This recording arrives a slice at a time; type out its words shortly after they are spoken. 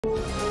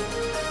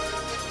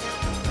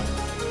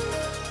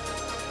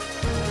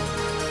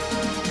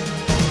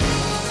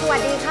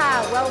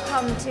Sawadika,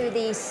 welcome to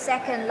the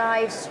second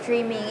live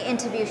streaming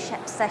interview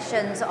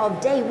sessions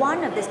of day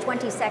one of this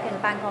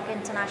 22nd Bangkok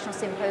International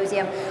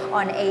Symposium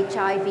on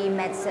HIV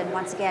medicine.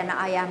 Once again,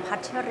 I am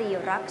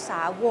Patari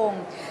Raksa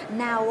Wong.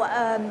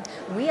 Now,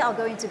 we are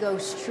going to go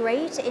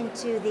straight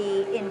into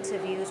the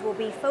interviews. We'll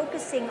be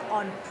focusing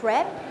on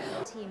PrEP.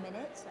 20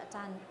 minutes.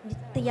 Ajahn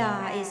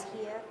Nitya is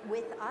here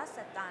with us.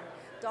 Ajahn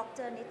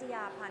Dr.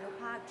 Nitya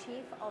Panupak,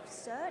 Chief of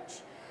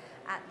Search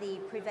at the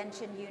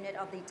Prevention Unit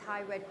of the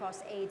Thai Red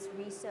Cross AIDS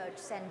Research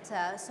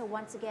Center. So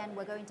once again,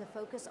 we're going to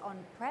focus on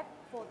PrEP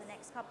for the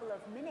next couple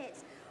of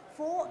minutes.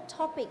 4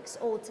 topics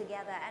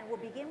altogether, and we'll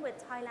begin with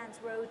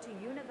Thailand's road to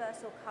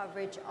universal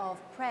coverage of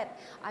PrEP.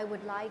 I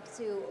would like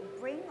to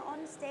bring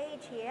on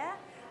stage here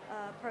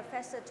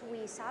Professor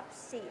Taweesap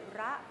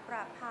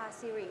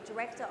Siraprapasiri,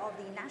 Director of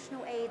the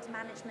National AIDS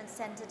Management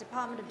Center,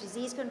 Department of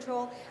Disease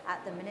Control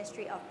at the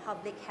Ministry of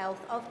Public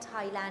Health of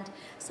Thailand.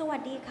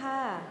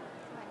 Sawadika.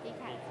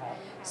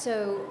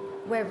 So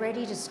we're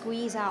ready to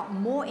squeeze out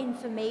more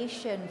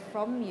information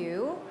from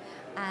you,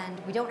 and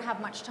we don't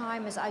have much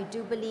time, as I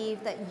do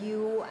believe that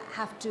you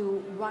have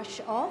to rush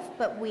off,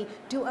 but we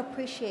do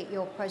appreciate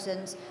your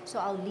presence. So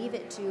I'll leave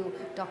it to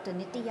Dr.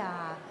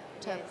 Nitya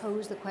to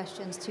pose the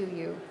questions to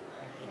you.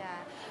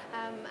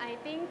 I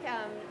think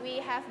we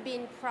have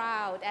been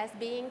proud as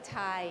being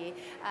Thai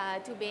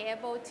to be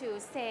able to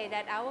say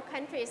that our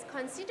country is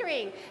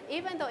considering,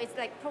 even though it's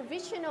like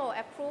provisional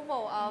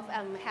approval of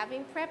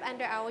having PrEP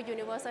under our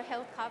universal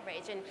health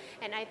coverage.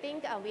 And I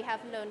think we have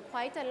learned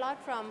quite a lot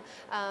from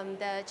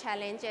the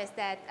challenges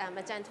that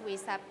Ajahn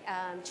Taweesap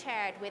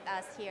shared with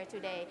us here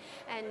today.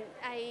 And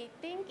I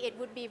think it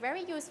would be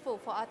very useful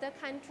for other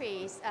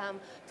countries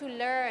to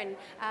learn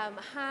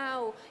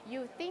how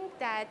you think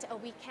that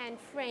we can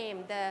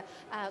frame the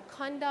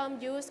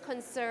condom use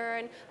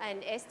concern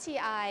and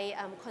STI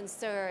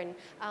concern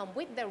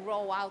with the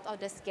rollout or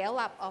the scale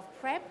up of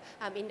PrEP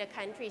in the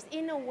countries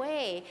in a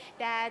way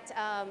that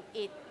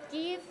it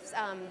gives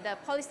the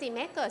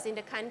policymakers in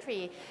the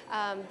country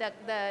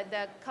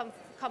the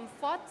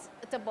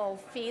comfortable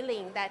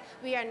feeling that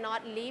we are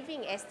not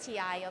leaving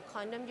STI or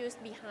condom use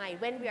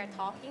behind when we are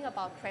talking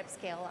about PrEP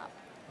scale up.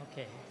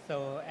 Okay,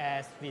 so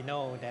as we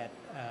know that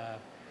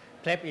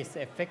PrEP is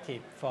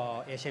effective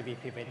for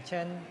HIV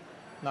prevention,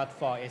 not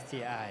for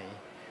STI.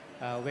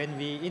 When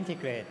we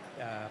integrate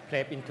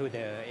PrEP into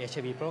the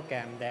HIV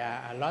program, there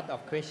are a lot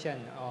of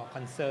questions or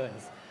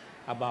concerns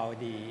about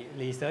the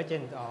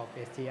resurgence of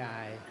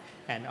STI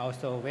and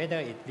also whether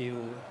it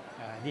will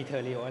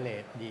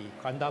deteriorate the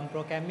condom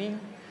programming.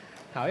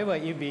 However,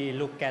 if we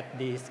look at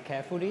this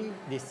carefully,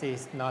 this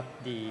is not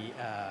the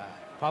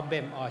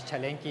problem or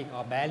challenging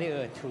or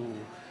barrier to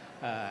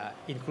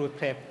include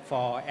PrEP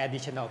for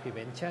additional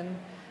prevention.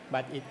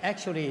 But it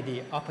actually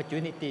the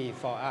opportunity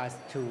for us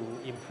to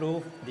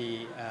improve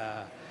the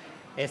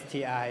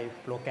STI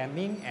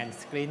programming and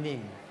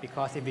screening,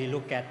 because if we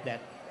look at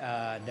that,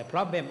 the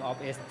problem of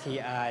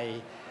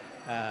STI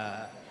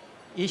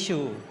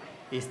issue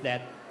is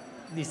that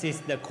this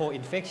is the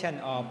co-infection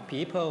of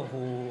people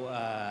who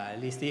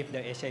receive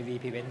the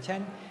HIV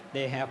prevention.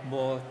 They have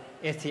both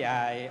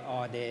STI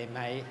or they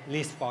might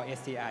risk for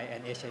STI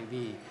and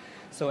HIV.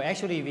 So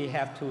actually we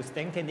have to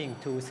strengthening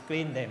to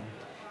screen them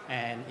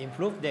and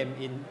improve them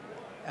in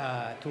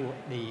to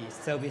the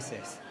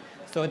services.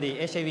 So the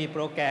HIV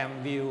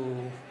program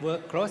will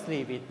work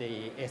closely with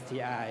the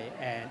STI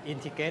and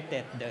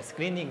integrated the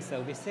screening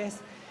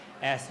services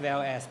as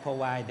well as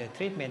provide the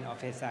treatment of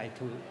STI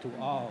to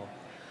all.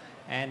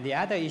 And the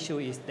other issue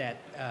is that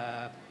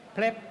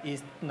PrEP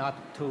is not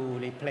to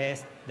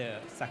replace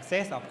the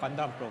success of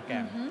condom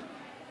program.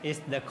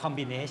 It's the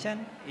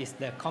combination, it's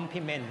the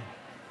complement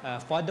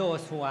for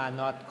those who are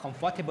not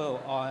comfortable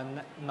or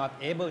not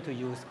able to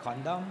use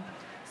condom.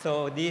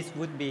 So this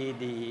would be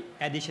the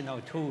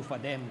additional tool for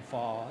them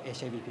for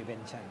HIV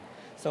prevention.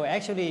 So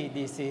actually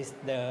this is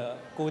the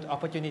good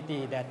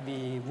opportunity that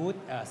we would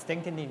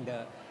strengthening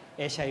the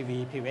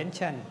HIV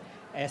prevention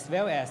as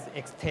well as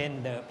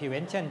extend the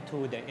prevention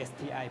to the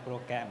STI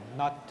program,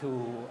 not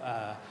to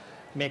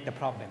make the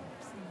problem.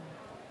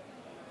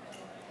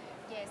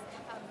 Yes,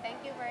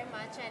 thank you very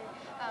much. And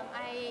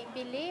I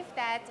believe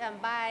that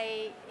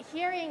by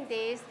hearing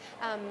this,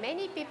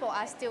 many people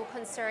are still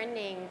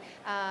concerning,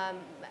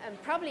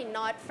 probably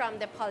not from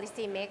the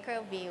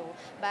policymaker view,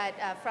 but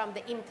from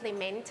the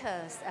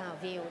implementers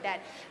view, that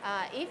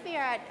if we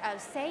are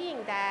saying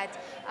that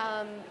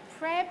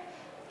PrEP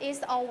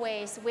is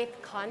always with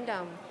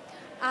condom,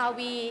 are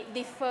we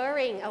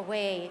deferring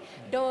away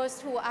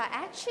those who are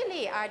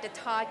actually the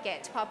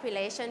target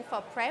population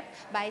for PrEP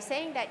by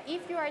saying that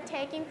if you are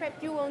taking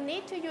PrEP, you will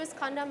need to use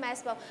condom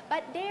as well,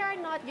 but they are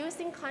not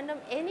using condom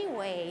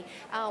anyway?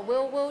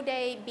 Will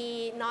they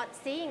be not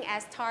seeing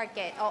as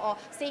target or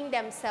seeing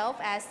themselves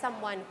as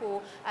someone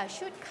who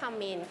should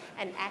come in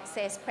and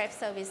access PrEP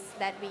service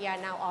that we are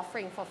now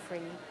offering for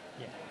free?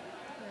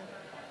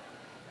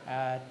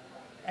 Yeah.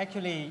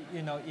 Actually,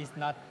 it's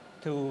not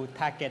to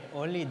target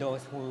only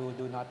those who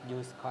do not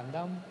use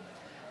condom.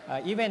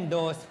 Even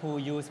those who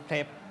use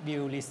PrEP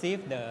will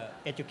receive the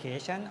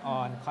education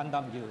on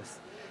condom use.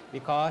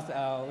 Because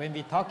when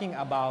we're talking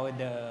about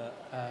the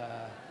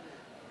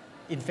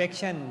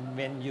infection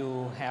when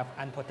you have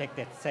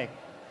unprotected sex,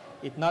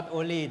 it's not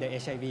only the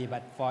HIV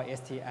but for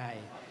STI.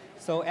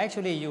 So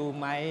actually you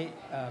might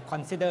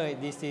consider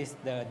this is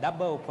the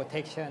double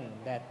protection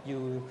that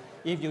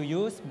if you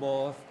use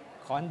both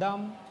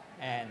condom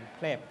and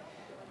PrEP,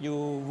 you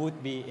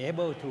would be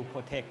able to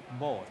protect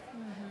both.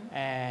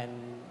 And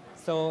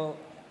so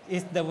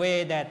it's the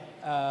way that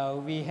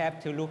we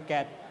have to look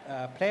at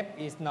PrEP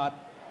is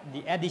not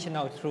the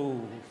additional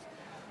tools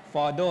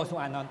for those who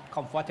are not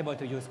comfortable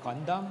to use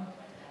condom,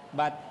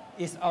 but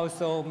it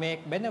also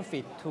make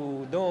benefit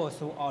to those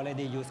who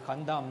already use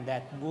condom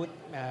that would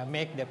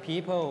make the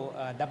people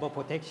double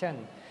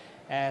protection,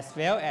 as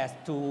well as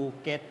to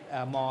get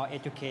more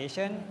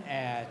education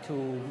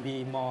to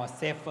be more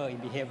safer in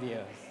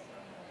behaviors.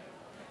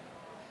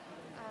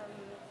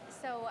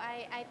 So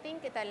I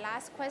think the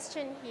last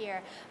question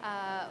here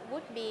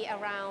would be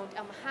around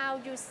how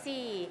you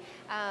see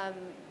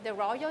the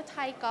Royal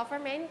Thai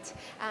government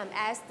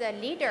as the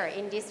leader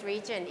in this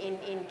region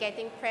in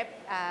getting PrEP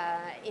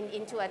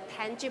into a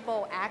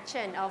tangible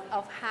action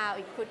of how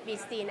it could be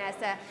seen as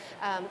a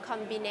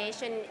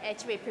combination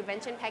HIV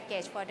prevention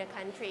package for the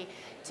country,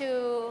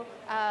 to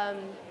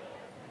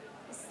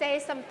say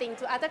something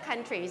to other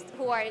countries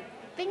who are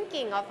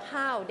thinking of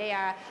how they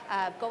are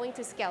going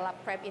to scale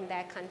up PrEP in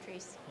their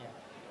countries.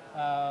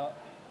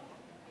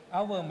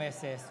 Our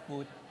message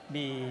would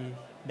be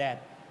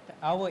that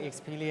our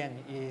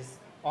experience is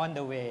on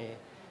the way,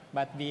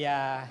 but we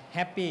are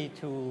happy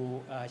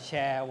to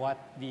share what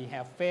we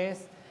have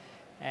faced,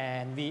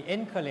 and we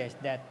encourage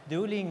that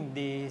during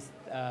this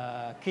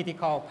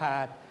critical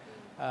part,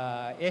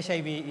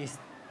 HIV is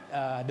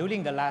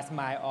during the last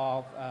mile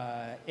of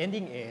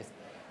ending AIDS.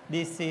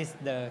 This is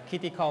the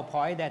critical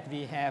point that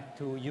we have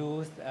to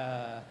use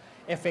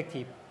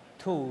effective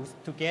tools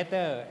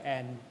together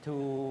and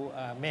to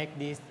make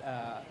this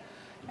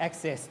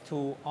access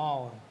to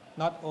all,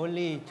 not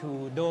only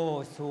to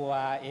those who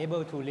are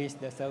able to reach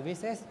the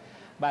services,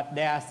 but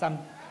there are some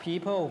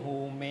people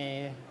who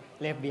may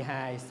left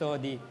behind. So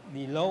the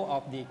role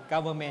of the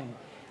government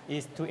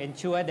is to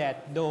ensure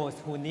that those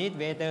who need,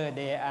 whether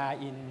they are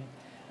in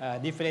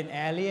different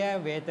area,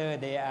 whether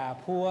they are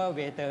poor,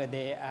 whether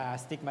they are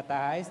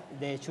stigmatized,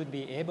 they should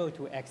be able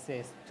to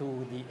access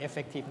to the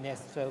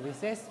effectiveness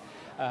services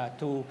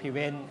to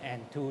prevent and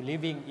to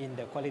living in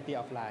the quality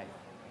of life.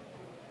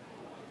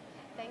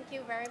 Thank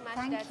you very much.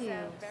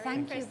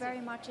 Thank you very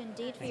much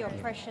indeed for your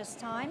precious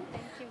time.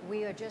 Thank you.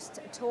 We are just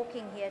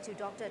talking here to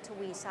Dr.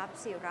 Taweesap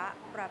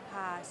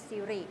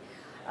Siraprapasiri.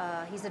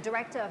 He's the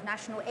Director of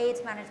National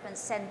AIDS Management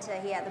Center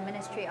here at the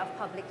Ministry of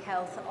Public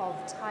Health of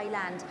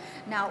Thailand.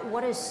 Now,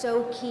 what is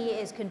so key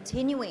is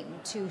continuing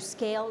to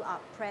scale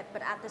up PrEP,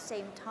 but at the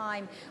same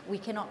time, we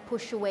cannot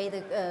push away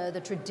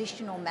the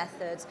traditional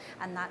methods,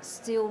 and that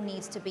still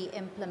needs to be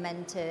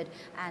implemented.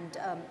 And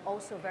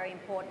also very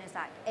important is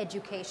that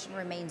education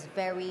remains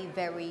very,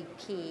 very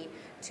key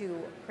to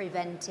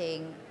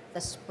preventing the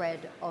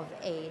spread of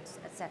AIDS,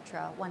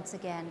 etc. Once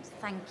again,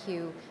 thank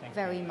you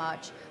very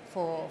much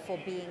for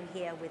being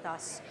here with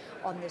us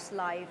on this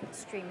live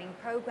streaming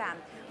program.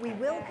 We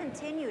will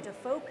continue to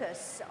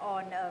focus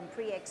on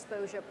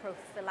pre-exposure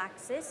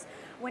prophylaxis.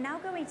 We're now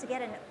going to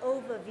get an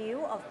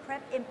overview of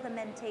PrEP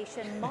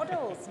implementation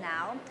models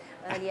now.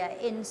 Earlier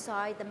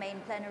inside the main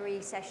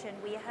plenary session,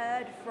 we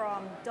heard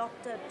from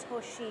Dr.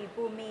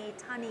 Toshibumi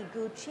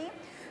Taniguchi,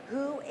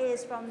 who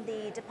is from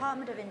the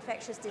Department of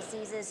Infectious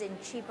Diseases in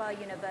Chiba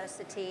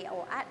University,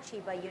 or at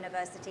Chiba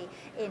University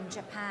in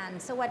Japan.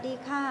 Sawadee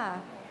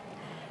ka.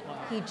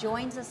 He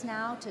joins us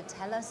now to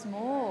tell us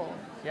more.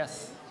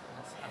 Yes,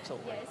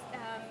 absolutely. Yes,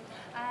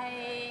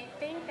 I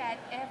think that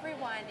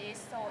everyone is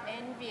so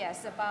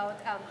envious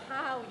about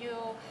how you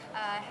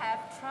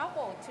have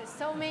traveled to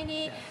so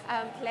many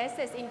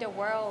places in the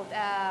world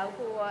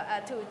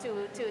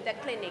to the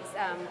clinics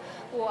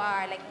who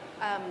are like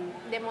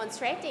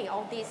demonstrating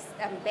all these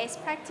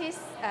best practice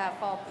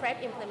for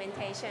PrEP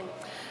implementation.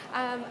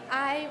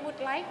 I would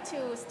like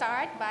to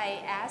start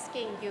by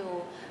asking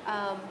you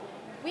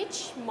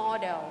which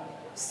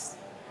models,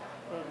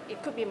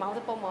 it could be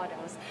multiple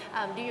models,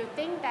 do you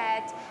think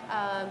that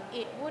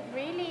it would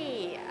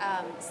really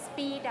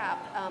speed up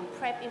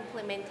PrEP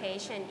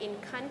implementation in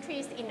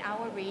countries in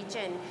our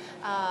region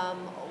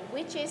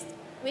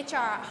which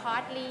are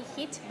hardly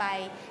hit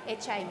by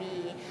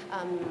HIV,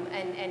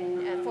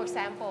 and for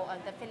example,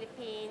 the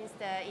Philippines,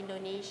 the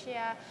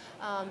Indonesia,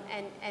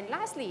 and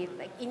lastly,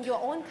 like in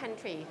your own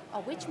country,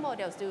 which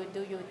models do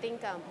you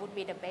think would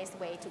be the best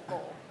way to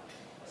go?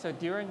 So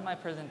during my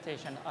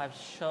presentation, I've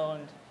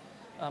shown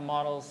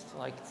models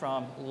like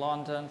from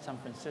London, San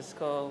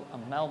Francisco,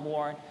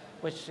 Melbourne,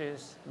 which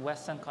is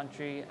Western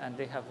country, and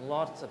they have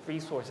lots of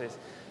resources.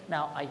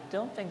 Now, I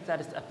don't think that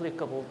is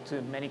applicable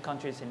to many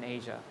countries in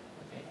Asia.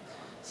 Okay?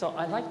 So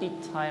I like the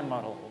Thai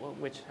model,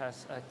 which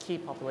has a key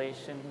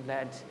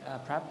population-led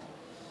PrEP.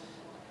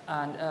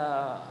 And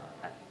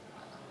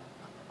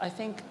I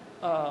think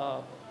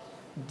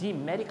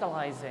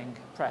demedicalizing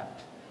PrEP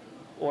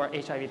or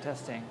HIV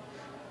testing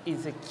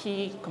is a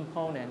key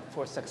component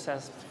for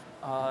success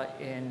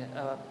in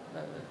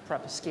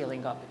PrEP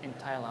scaling up in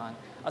Thailand,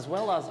 as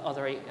well as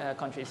other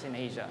countries in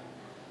Asia.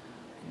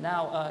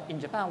 Now, in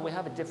Japan, we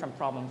have a different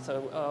problem.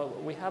 So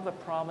we have a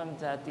problem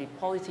that the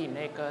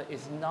policymaker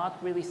is not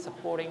really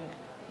supporting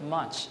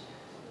much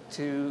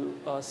to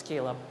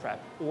scale up PrEP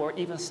or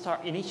even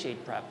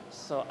initiate PrEP.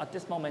 So at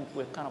this moment,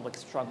 we're kind of like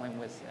struggling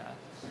with that.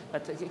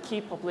 But the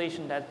key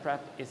population that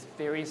PrEP is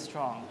very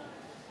strong.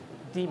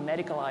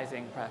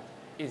 Demedicalizing PrEP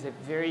is a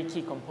very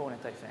key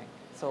component, I think.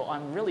 So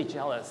I'm really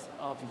jealous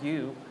of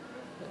you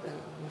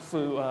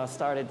who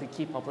started the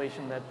key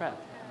population-led PrEP.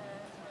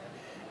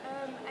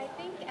 I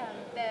think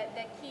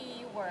the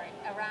key word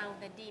around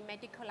the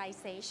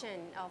demedicalization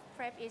of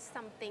PrEP is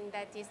something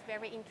that is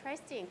very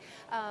interesting.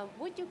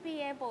 Would you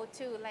be able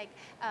to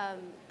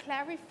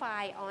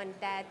clarify on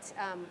that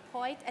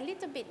point a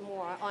little bit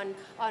more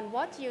on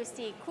what you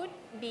see could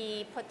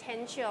be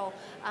potential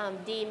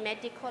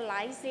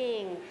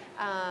demedicalizing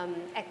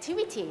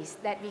activities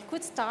that we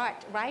could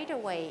start right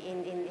away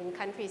in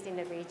countries in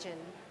the region?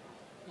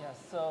 Yes,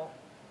 so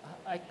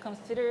I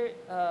consider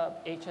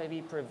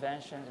HIV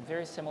prevention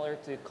very similar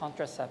to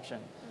contraception.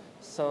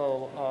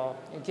 So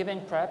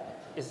giving PrEP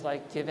is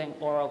like giving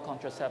oral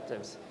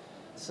contraceptives.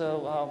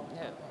 So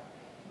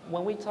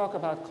when we talk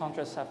about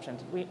contraception,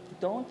 we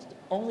don't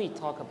only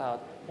talk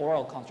about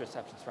oral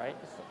contraceptions, right?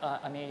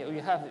 I mean,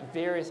 you have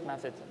various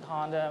methods: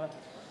 condom,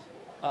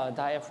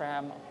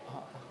 diaphragm,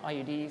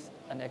 IUDs,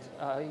 and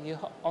you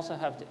also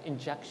have the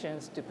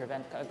injections to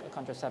prevent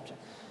contraception.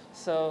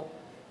 So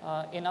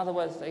in other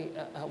words,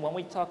 when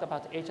we talk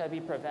about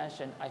HIV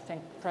prevention, I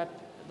think PrEP,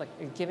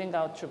 like giving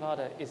out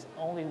Truvada, is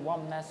only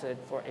one method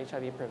for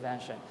HIV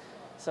prevention.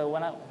 So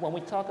when we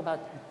talk about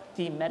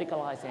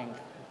demedicalizing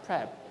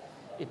PrEP,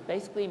 it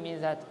basically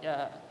means that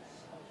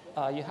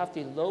you have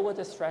to lower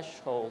the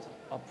threshold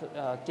of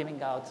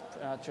giving out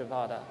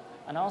Truvada.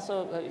 And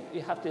also,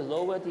 you have to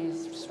lower the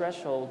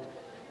threshold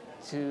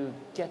to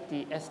get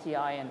the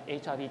STI and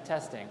HIV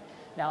testing.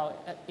 Now,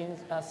 in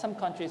some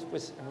countries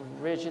with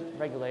rigid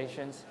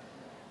regulations,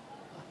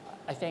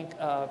 I think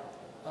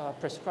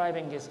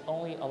prescribing is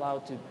only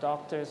allowed to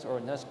doctors or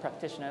nurse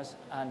practitioners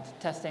and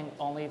testing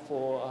only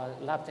for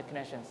lab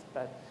technicians.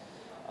 But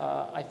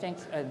I think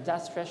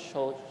that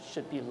threshold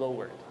should be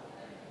lowered.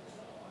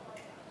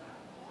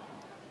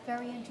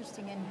 Very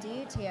interesting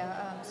indeed here.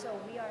 So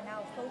we are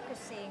now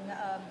focusing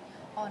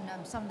on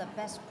some of the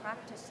best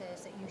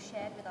practices that you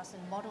shared with us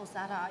and models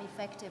that are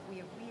effective.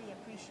 We really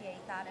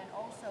appreciate that. And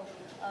also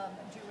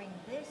during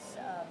this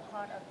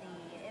part of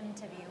the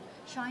interview,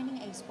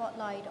 shining a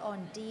spotlight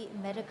on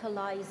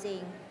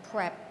demedicalizing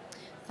PrEP.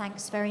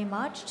 Thanks very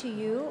much to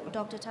you,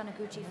 Dr.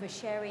 Taniguchi, for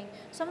sharing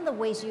some of the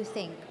ways you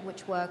think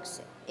which works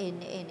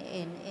in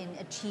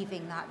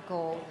achieving that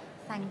goal.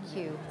 Thank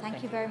you.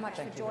 Thank you very much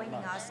for joining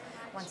us.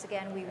 Once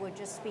again, we were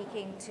just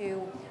speaking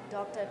to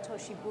Dr.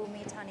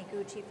 Toshibumi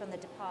Taniguchi from the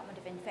Department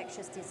of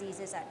Infectious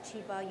Diseases at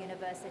Chiba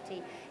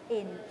University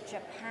in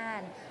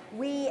Japan.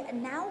 We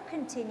now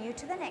continue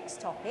to the next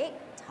topic,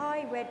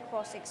 Thai Red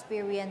Cross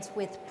experience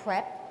with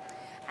PrEP.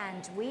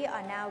 And we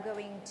are now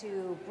going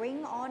to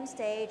bring on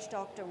stage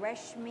Dr.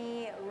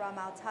 Reshmie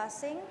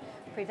Ramautarsing,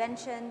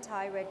 Prevention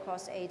Thai Red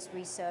Cross AIDS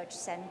Research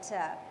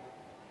Center.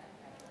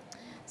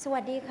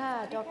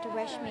 Sawadee-ka, Dr.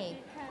 Reshmie.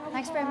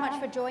 Thanks very much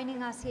for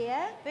joining us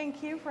here.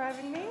 Thank you for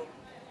having me.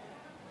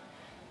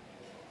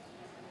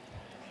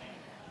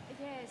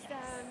 Yes,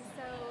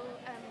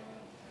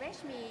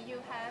 Reshmie,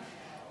 you have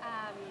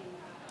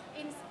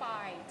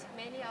inspired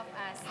many of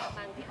us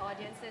among the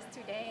audiences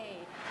today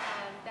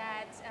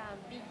that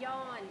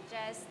beyond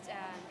just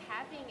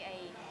having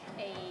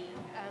a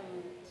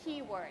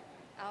keyword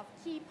of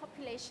key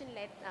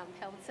population-led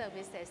health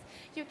services,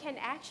 you can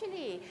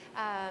actually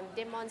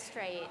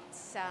demonstrate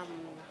some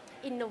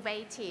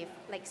innovative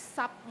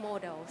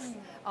sub-models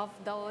of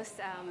those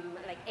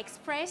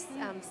express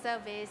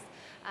service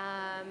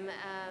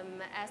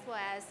as well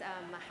as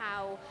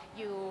how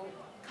you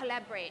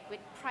collaborate with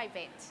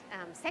private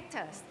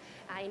sectors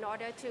in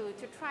order to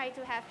try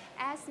to have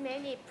as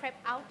many PrEP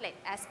outlets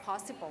as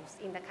possible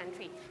in the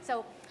country.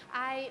 So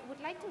I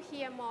would like to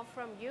hear more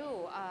from you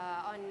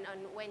on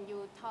when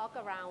you talk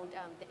around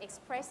the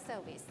express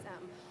service.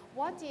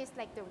 What is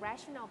the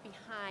rationale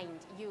behind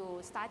you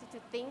started to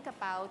think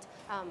about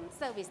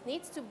service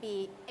needs to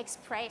be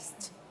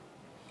expressed?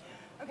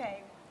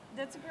 Okay.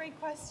 That's a great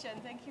question.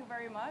 Thank you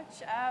very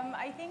much.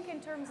 I think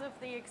in terms of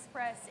the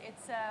express,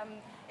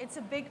 it's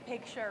a big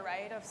picture,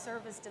 right, of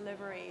service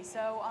delivery.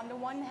 So on the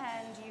one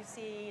hand, you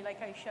see,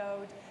 like I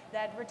showed,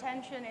 that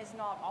retention is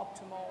not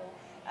optimal.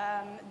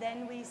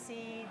 Then we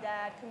see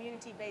that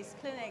community-based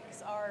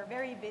clinics are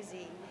very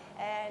busy.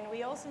 And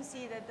we also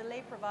see that the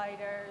lay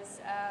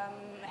providers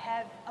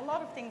have a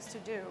lot of things to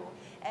do.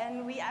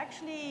 And we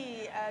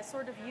actually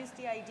sort of use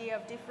the idea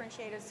of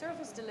differentiated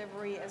service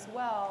delivery as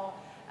well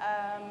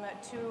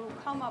to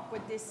come up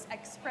with this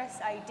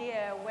express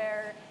idea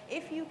where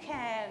if you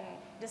can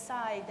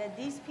decide that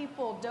these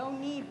people don't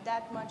need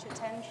that much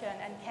attention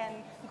and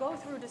can go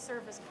through the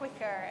service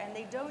quicker, and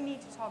they don't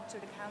need to talk to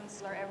the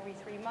counselor every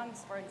 3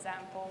 months, for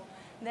example,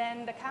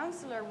 then the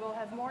counselor will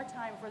have more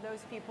time for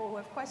those people who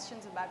have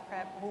questions about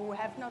PrEP, who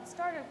have not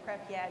started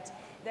PrEP yet,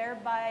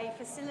 thereby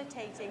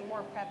facilitating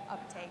more PrEP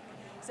uptake.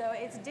 So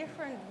it's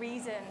different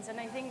reasons, and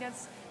I think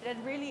that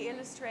really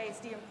illustrates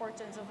the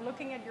importance of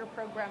looking at your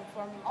program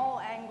from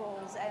all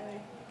angles and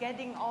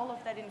getting all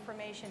of that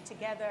information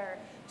together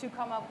to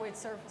come up with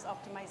service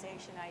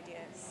optimization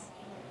ideas.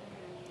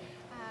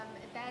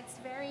 That's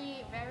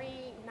very,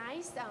 very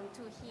nice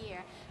to hear.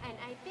 And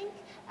I think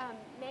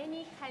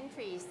many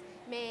countries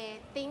may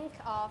think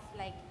of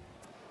like,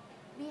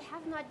 we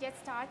have not yet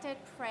started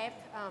PrEP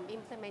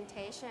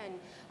implementation.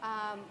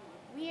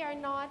 We are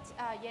not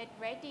yet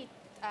ready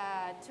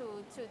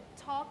to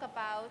talk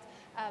about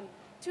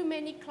too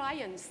many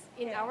clients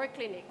in our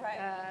clinic.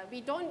 Right.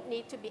 We don't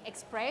need to be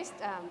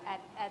expressed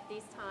at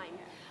this time.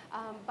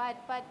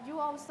 But you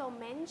also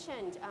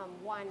mentioned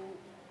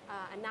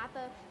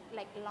another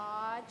like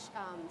large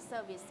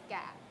service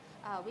gap,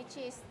 which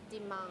is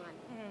demand,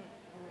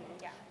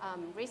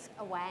 risk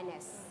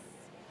awareness,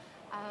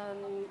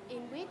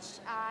 in which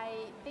I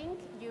think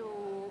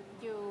you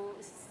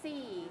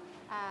see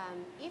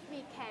if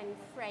we can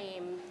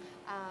frame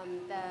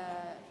the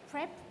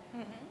PrEP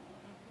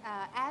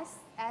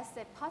as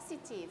a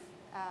positive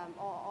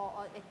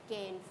or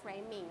again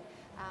framing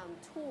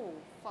tool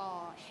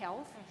for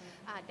health,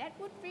 that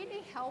would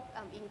really help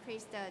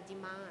increase the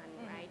demand,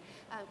 right?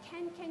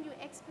 Can you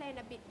explain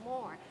a bit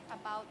more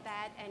about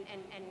that,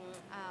 and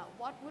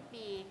what would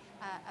be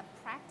a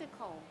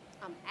practical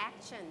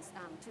actions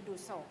to do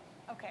so?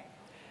 Okay.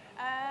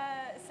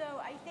 So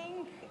I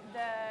think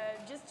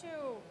just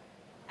to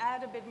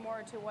add a bit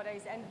more to what I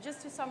said, and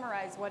just to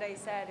summarize what I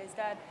said, is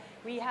that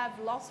we have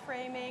loss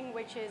framing,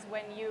 which is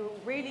when you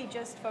really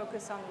just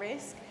focus on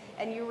risk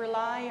and you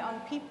rely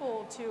on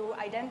people to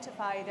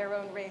identify their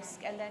own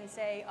risk and then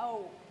say,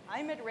 oh,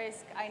 I'm at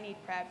risk, I need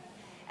PrEP.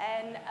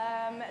 And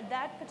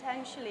that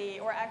potentially,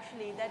 or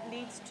actually that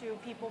leads to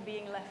people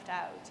being left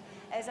out.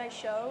 As I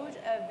showed,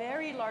 a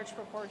very large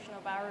proportion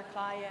of our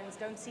clients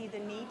don't see the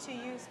need to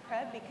use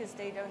PrEP because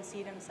they don't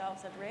see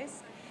themselves at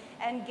risk.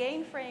 And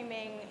gain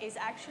framing is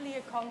actually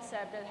a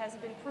concept that has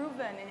been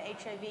proven in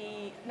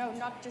HIV, no,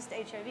 not just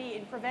HIV,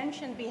 in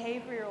prevention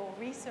behavioral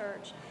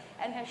research,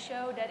 and has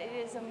showed that it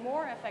is a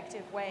more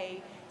effective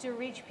way to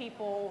reach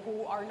people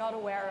who are not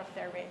aware of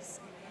their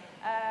risk.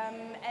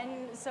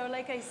 And so,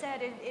 like I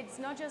said, it's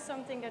not just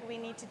something that we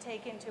need to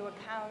take into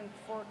account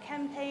for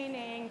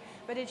campaigning,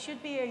 but it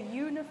should be a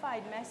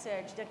unified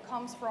message that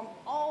comes from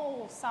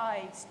all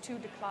sides to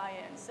the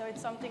clients. So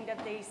it's something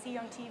that they see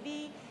on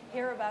TV,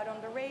 hear about on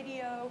the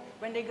radio.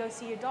 When they go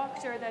see a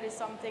doctor, that is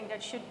something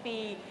that should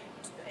be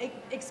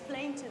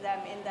explained to them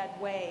in that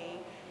way.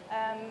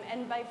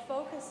 And by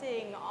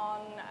focusing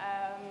on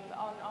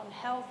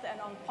health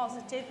and on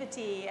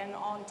positivity and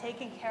on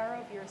taking care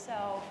of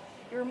yourself,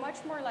 you're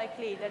much more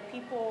likely that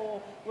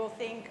people will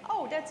think,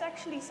 oh, that's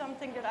actually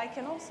something that I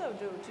can also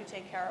do to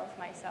take care of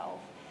myself.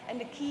 And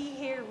the key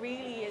here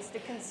really is the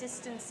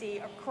consistency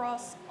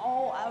across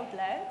all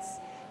outlets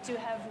to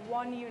have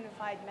one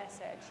unified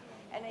message.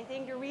 And I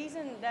think the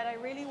reason that I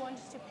really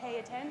wanted to pay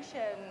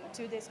attention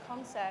to this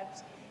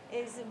concept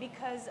is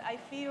because I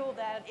feel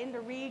that in the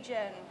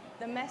region,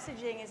 the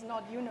messaging is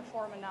not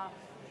uniform enough.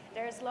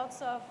 There's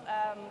lots of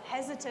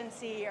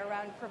hesitancy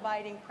around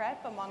providing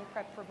PrEP among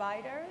PrEP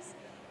providers.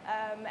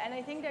 And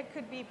I think that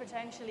could be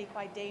potentially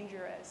quite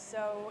dangerous.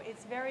 So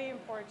it's very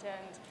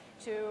important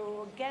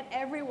to get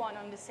everyone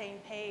on the same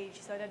page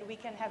so that we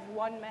can have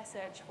one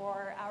message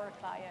for our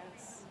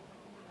clients.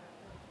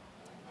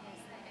 Yes,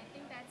 I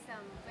think that's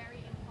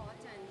very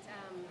important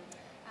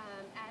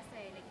as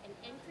an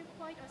entry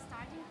point or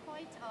starting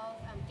point of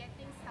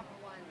getting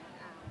someone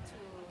to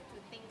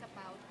think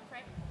about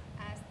PrEP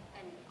as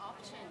an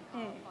option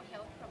for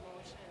health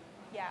promotion.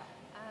 Yeah.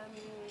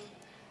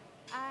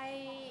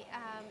 I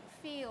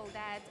feel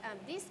that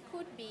this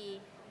could be,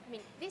 I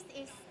mean, this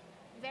is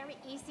very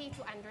easy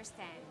to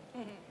understand,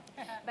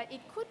 but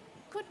it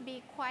could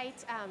be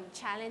quite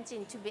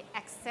challenging to be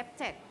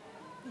accepted,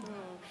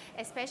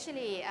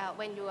 especially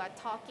when you are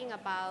talking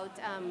about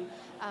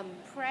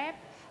PrEP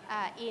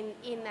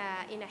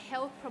in a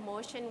health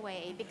promotion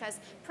way, because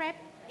PrEP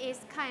is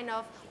kind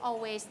of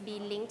always be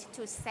linked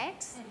to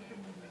sex,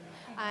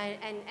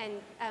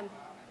 and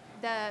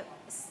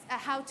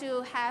how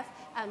to have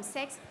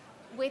sex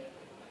with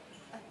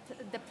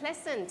the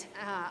pleasant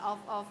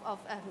of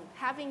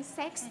having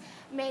sex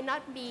may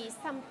not be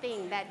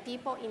something that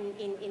people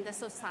in the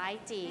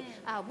society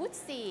would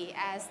see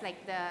as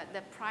like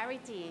the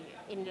priority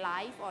in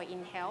life or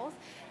in health.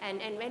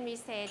 And when we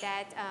say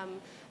that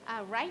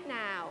right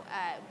now,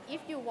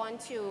 if you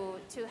want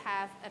to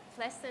have a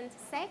pleasant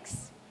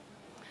sex,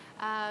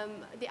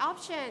 the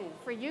option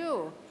for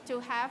you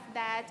to have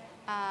that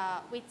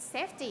with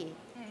safety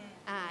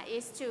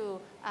is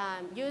to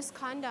use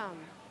condom.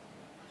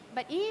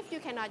 But if you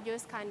cannot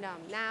use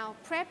condom, now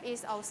PrEP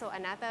is also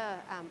another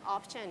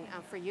option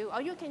for you,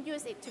 or you can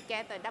use it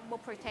together, double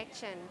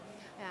protection.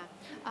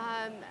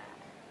 Yeah.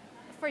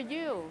 For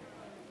you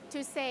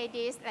to say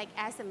this like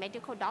as a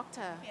medical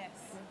doctor, Yes.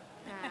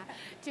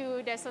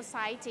 to the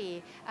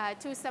society,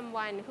 to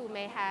someone who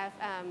may have,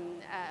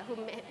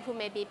 who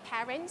may be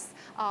parents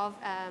of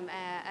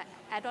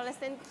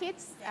adolescent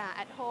kids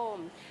at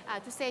home,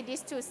 to say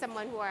this to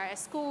someone who are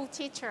school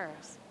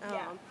teachers.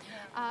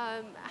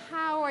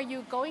 How are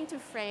you going to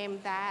frame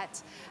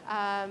that?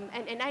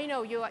 And I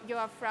know you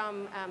are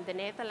from the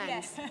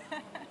Netherlands. Yes.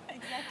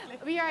 Exactly.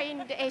 We are in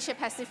the Asia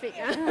Pacific.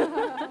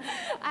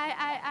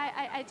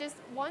 I just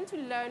want to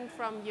learn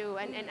from you,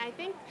 and I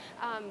think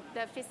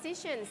the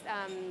physicians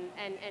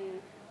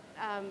and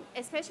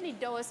especially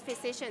those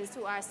physicians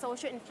who are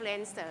social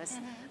influencers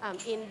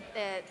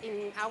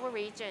in our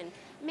region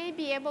may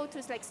be able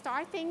to like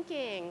start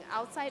thinking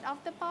outside of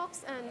the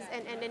box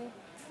and then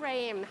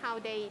frame how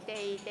they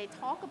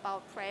talk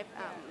about PrEP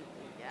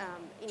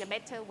in a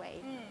better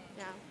way.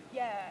 Yeah.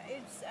 Yeah,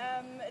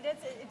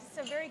 it's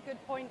a very good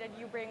point that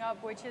you bring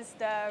up, which is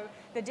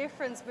the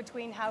difference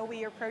between how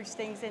we approach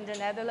things in the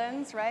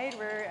Netherlands, right?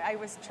 Where I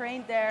was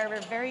trained there,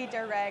 we're very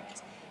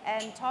direct,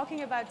 and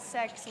talking about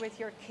sex with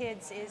your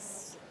kids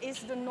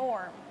is the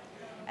norm.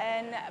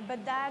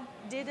 But that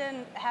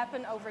didn't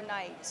happen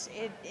overnight.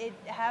 It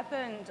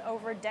happened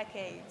over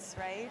decades,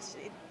 right?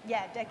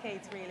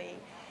 Decades really.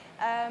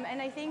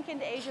 And I think in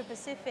the Asia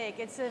Pacific,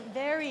 it's a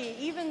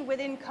even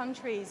within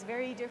countries,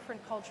 very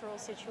different cultural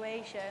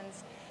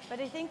situations. But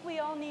I think we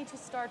all need to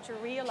start to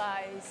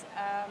realize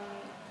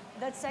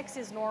that sex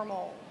is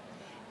normal.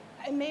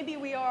 And maybe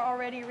we are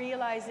already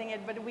realizing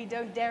it, but we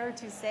don't dare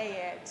to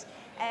say it.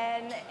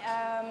 And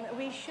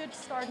we should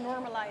start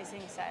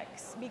normalizing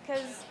sex,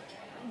 because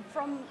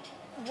from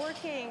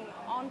working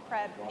on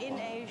PrEP in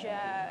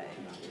Asia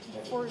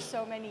for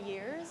so many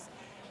years,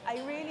 I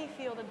really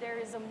feel that there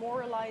is a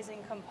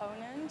moralizing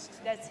component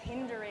that's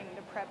hindering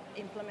the PrEP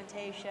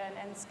implementation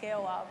and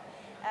scale up.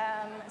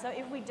 So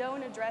if we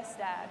don't address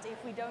that,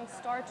 if we don't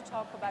start to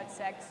talk about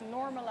sex,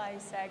 normalize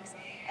sex,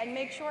 and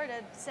make sure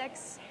that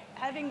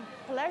having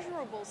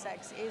pleasurable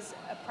sex is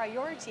a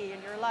priority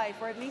in your life,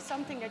 or at least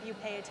something that you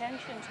pay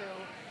attention to,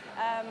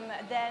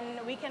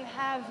 then we can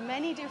have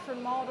many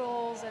different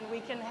models, and we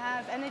can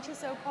have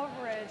NHSO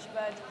coverage,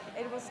 but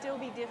it will still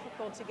be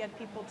difficult to get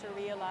people to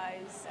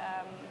realize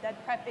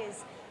that PrEP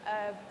is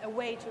a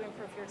way to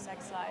improve your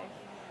sex life.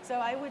 So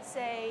I would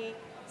say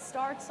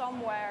start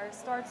somewhere,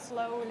 start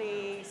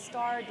slowly,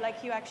 start,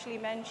 like you actually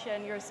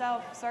mentioned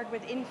yourself, start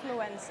with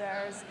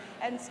influencers,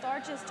 and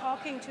start just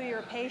talking to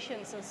your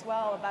patients as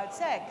well about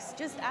sex.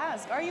 Just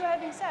ask, are you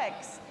having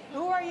sex?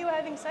 Who are you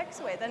having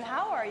sex with, and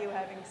how are you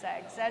having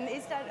sex? And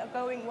is that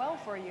going well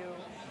for you?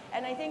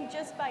 And I think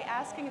just by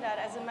asking that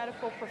as a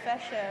medical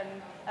profession,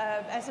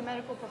 as a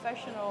medical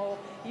professional,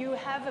 you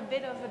have a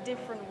bit of a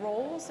different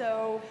role.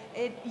 So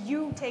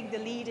you take the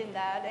lead in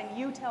that, and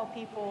you tell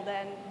people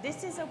then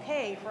this is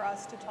okay for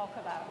us to talk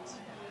about.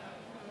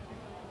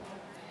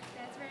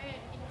 That's very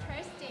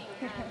interesting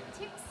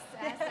tips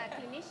as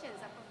clinicians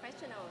or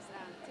professionals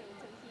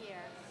to hear.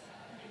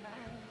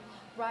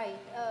 Right,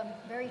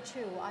 very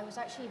true. I was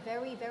actually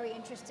very, very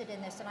interested in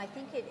this, and I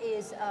think it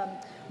is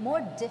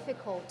more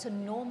difficult to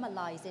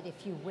normalize it,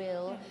 if you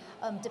will,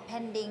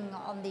 depending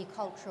on the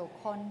cultural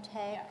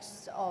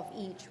context of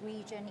each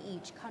region,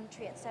 each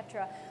country,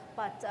 etc.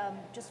 But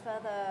just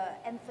further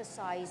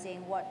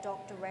emphasizing what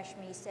Dr.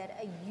 Reshmie said,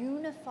 a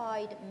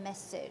unified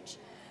message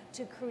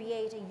to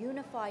create a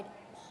unified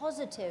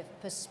positive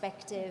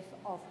perspective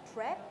of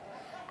PrEP,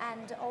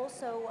 and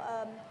also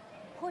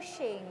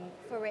pushing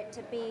for it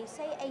to be,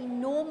 say, a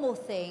normal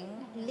thing,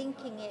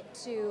 linking it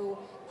to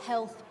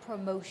health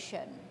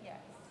promotion. Yes.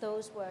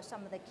 Those were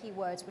some of the key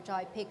words which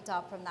I picked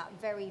up from that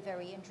very,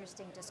 very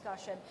interesting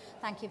discussion.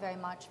 Thank you very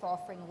much for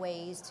offering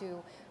ways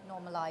to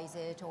normalize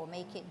it or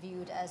make it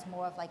viewed as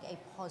more of like a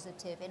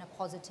positive, in a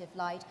positive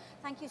light.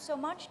 Thank you so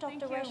much,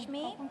 Dr.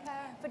 Reshmie,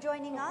 for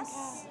joining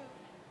us.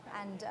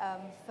 And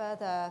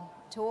further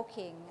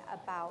talking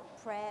about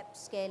PrEP,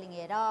 scaling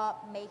it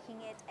up,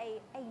 making it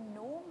a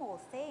normal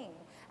thing.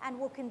 And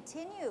we'll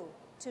continue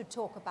to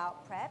talk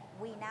about PrEP.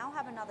 We now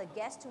have another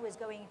guest who is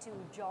going to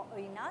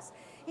join us.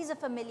 He's a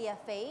familiar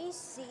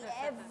face.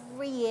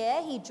 Every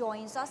year he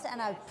joins us,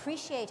 and I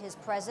appreciate his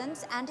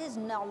presence and his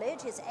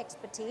knowledge, his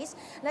expertise.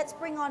 Let's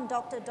bring on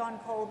Dr. Donn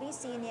Colby,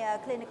 Senior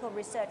Clinical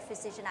Research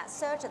Physician at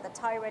SEARCH at the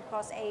Thai Red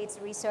Cross AIDS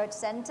Research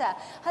Center.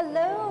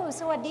 Hello,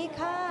 sawadee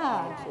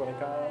ka.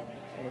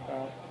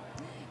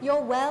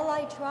 You're well,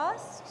 I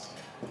trust?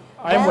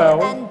 I'm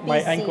well. My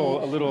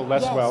ankle a little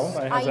less well.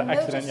 I had an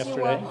accident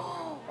yesterday.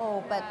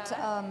 Oh, but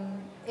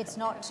it's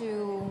not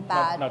too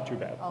bad. Not too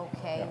bad.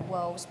 Okay, yeah.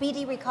 Well,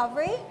 speedy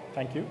recovery.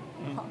 Thank you.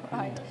 All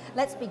right,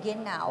 let's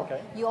begin now.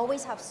 Okay. You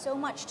always have so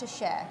much to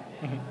share.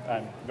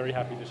 I'm very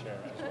happy to share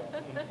as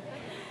well.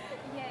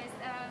 Yes,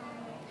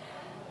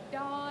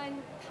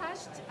 Donn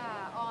touched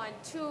on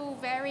two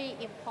very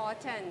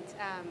important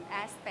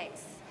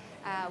aspects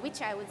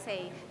which I would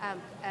say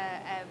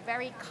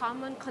very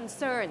common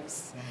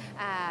concerns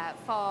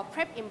for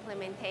PrEP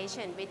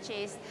implementation, which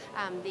is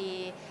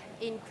the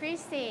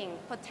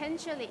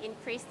potentially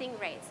increasing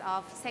rates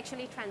of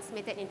sexually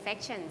transmitted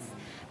infections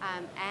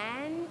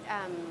and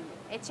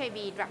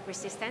HIV drug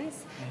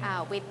resistance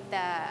with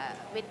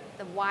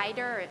the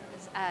wider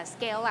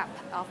scale up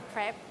of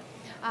PrEP.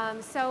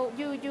 So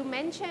you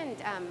mentioned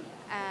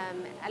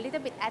a little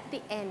bit at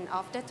the end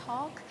of the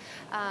talk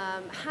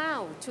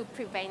how to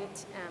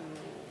prevent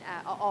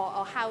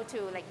or how to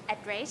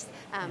address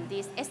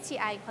these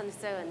STI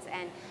concerns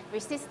and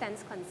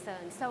resistance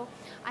concerns. So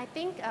I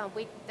think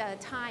with the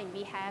time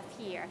we have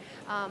here,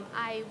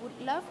 I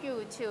would love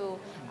you to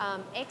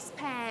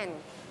expand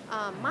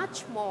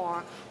much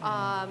more,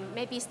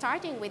 maybe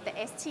starting with the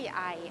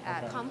STI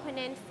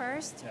component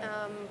first,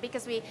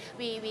 because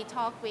we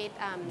talked with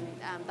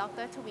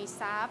Dr.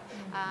 Taweesap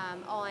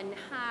on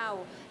how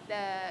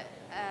the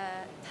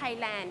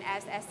Thailand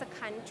as a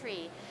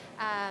country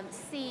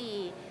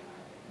see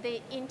the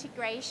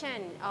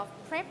integration of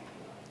PrEP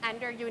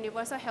under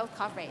universal health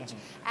coverage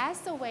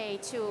as a way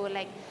to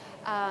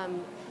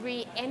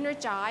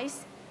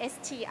re-energize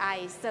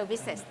STI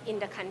services in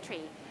the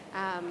country.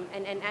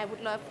 And I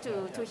would love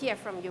to hear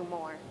from you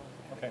more.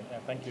 Okay,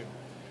 thank you.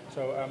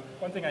 So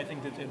one thing I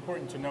think that's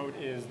important to note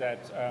is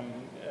that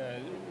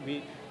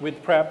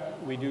with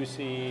PrEP, we do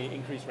see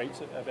increased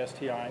rates of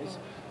STIs,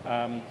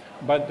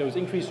 but those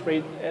increased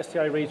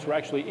STI rates were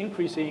actually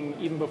increasing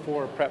even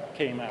before PrEP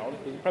came out.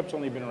 PrEP's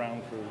only been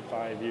around for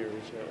 5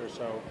 years or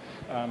so.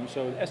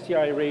 So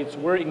STI rates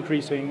were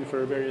increasing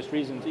for various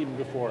reasons even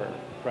before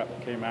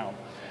PrEP came out.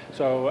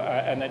 So,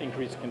 and that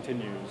increase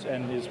continues.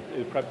 And is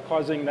PrEP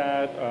causing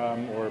that,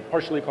 or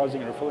partially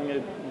causing it, or filling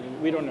it?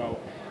 We don't know.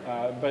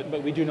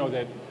 But we do know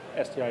that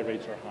STI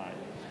rates are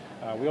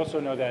high. We also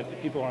know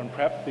that people are on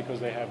PrEP because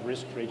they have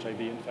risk for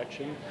HIV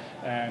infection,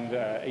 and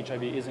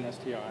HIV is an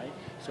STI.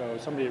 So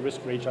somebody at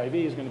risk for HIV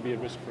is going to be at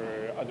risk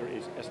for other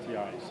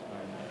STIs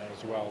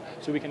as well.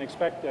 So we can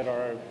expect that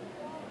our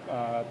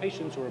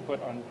patients who are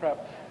put on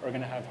PrEP are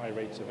going to have high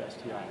rates of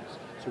STIs.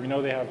 So we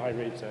know they have high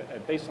rates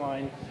at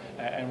baseline,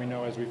 and we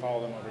know as we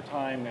follow them over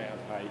time, they have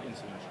high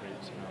incidence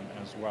rates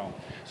as well.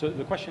 So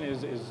the question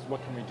is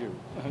what can we do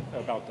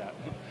about that?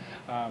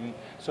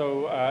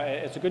 So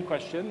it's a good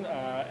question,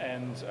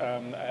 and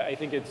I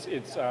think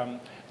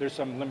there's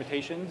some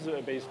limitations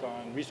based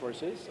on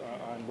resources,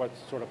 on what's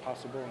sort of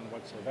possible and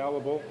what's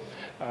available.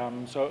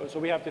 So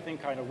we have to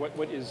think kind of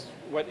what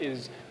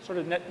is sort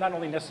of not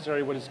only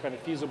necessary, what is kind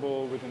of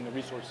feasible within the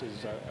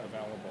resources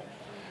available.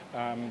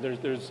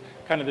 There's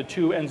kind of the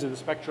two ends of the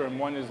spectrum.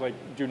 One is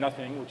do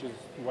nothing, which is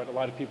what a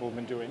lot of people have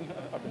been doing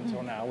up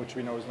until now, which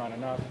we know is not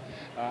enough.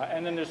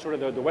 And then there's sort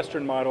of the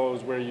Western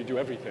models where you do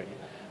everything,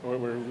 where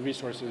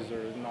resources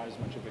are not as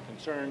much of a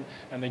concern,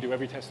 and they do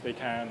every test they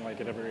can,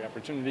 at every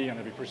opportunity, on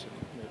every person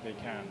that they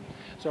can.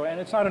 So, and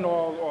it's not an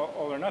all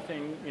or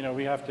nothing.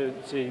 We have to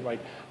see,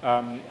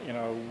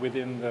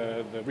 within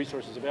the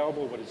resources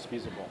available, what is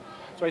feasible.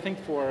 So I think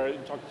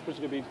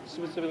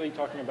specifically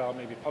talking about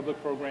maybe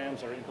public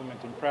programs or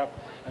implementing PrEP,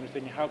 and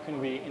thinking how can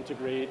we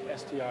integrate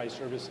STI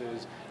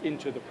services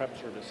into the PrEP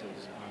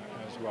services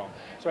as well.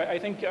 So I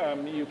think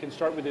you can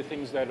start with the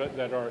things that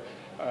are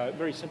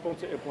very simple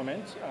to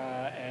implement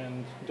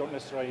and don't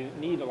necessarily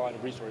need a lot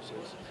of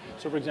resources.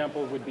 So for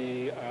example, would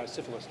be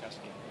syphilis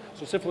testing.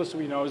 So syphilis,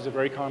 we know, is a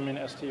very common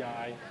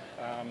STI,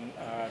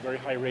 very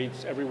high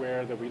rates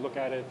everywhere that we look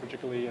at it,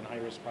 particularly in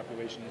high-risk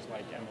populations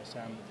like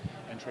MSM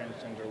and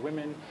transgender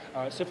women.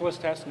 Syphilis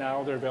tests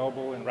now, they're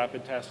available in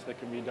rapid tests that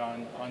can be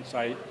done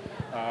on-site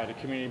at a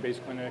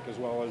community-based clinic as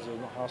well as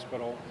in a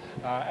hospital.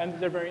 And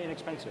they're very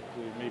inexpensive,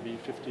 maybe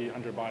 50,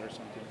 100 baht or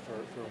something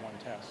for one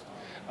test.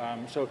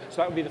 So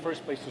that would be the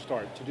first place to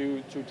start, to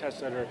do two tests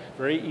that are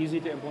very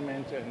easy to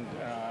implement and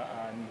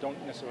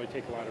don't necessarily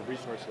take a lot of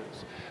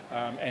resources.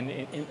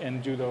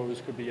 And do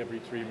those, could be every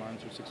 3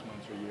 months or 6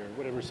 months or a year,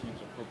 whatever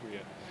seems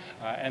appropriate.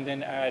 And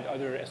then add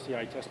other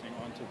STI testing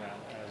onto that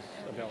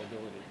as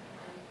availability.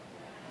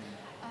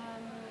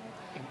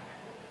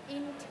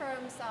 In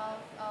terms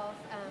of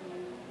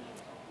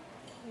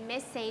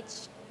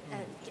message,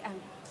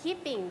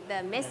 keeping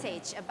the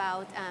message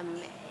about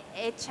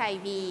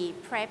HIV,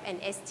 PrEP,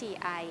 and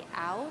STI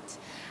out,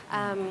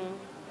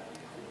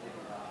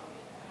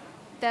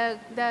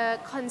 the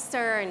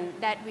concern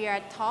that we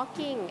are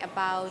talking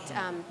about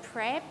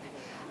PrEP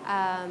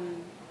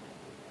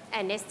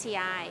and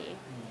STI,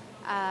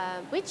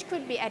 which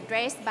could be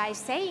addressed by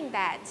saying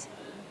that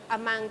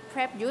among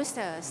PrEP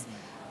users,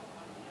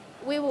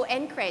 we will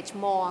encourage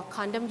more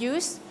condom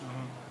use,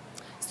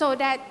 so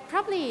that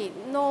probably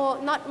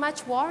not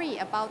much worry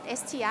about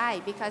STI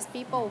because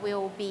people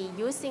will be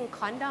using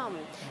condom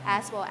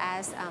as well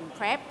as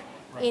PrEP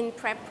in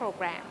PrEP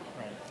program.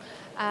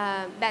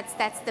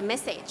 That's the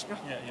message.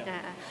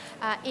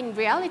 In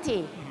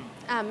reality,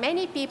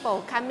 many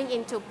people coming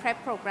into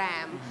PrEP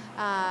program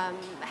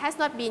has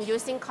not been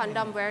using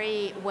condom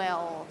very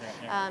well.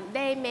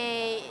 They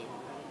may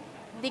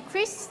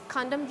decrease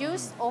condom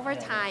use over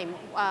time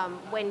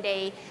when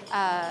they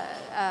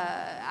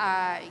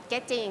are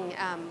getting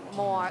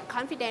more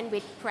confident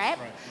with PrEP.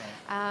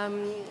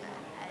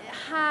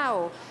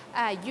 How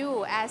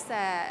you as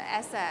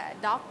a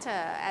doctor,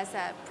 as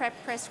a PrEP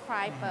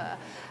prescriber,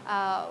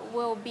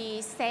 will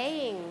be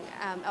saying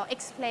or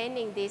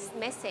explaining this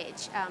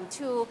message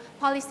to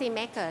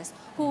policymakers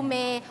who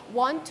may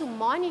want to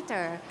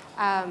monitor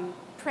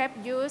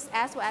PrEP use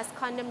as well as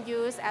condom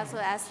use as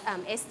well as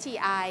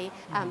STI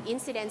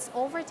incidents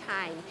over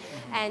time,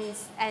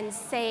 and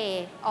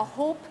say or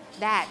hope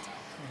that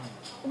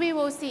we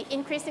will see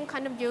increasing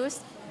condom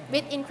use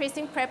with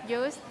increasing PrEP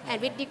use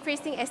and with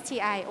decreasing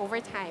STI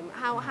over time.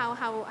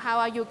 How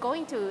are you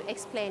going to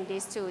explain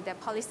this to the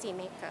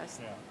policymakers?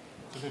 Yeah,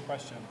 it's a good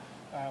question.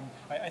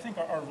 I think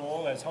our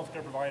role as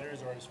healthcare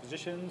providers or as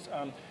physicians,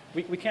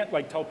 we can't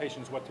like tell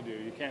patients what to do.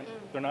 You can't.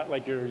 They're not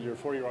like your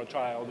 4-year-old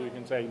child who you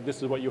can say this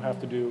is what you have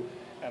to do,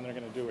 and they're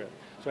going to do it.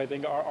 So I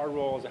think our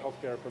role as a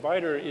healthcare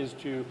provider is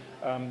to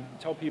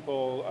tell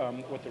people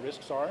what the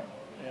risks are,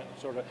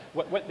 sort of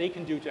what they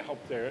can do to help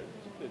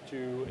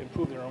to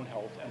improve their own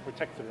health and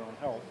protect their own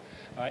health.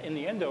 In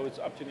the end, though, it's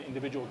up to the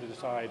individual to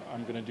decide,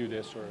 I'm going to do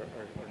this or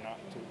not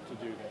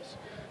to do this.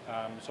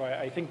 So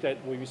I think that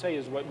what we say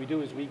is what we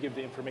do is we give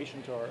the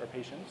information to our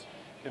patients.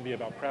 It can be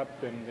about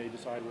PrEP, and they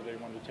decide whether they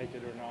want to take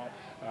it or not.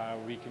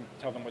 We can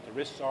tell them what the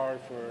risks are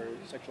for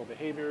sexual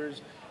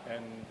behaviors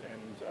and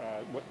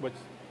what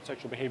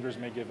sexual behaviors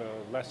may give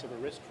less of a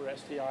risk for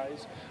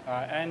STIs,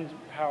 and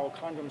how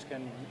condoms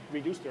can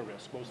reduce their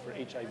risk, both for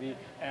HIV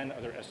and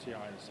other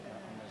STIs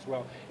as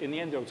well. In the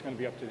end, though, it's going to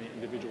be up to the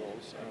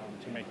individuals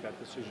to make that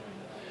decision.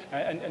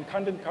 And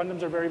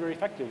condoms are very, very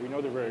effective. We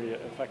know they're very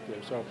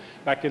effective. So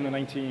back in the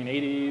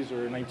 1980s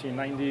or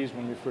 1990s,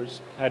 when we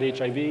first had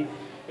HIV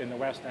in the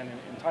West and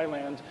in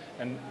Thailand,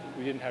 and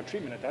we didn't have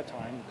treatment at that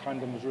time,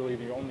 condom was really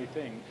the only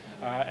thing.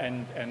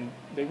 And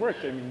they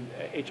worked. I mean,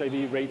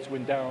 HIV rates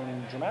went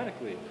down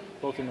dramatically,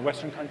 both in the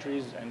Western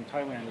countries, and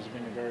Thailand has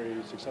been a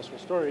very successful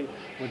story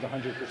with the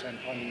 100%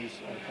 condoms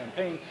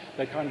campaign,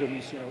 that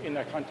condoms, in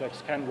that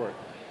context can work.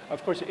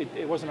 Of course,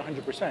 it wasn't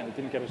 100%. It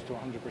didn't get us to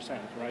 100%,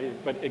 right?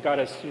 But it got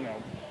us,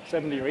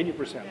 70 or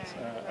 80%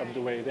 of the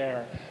way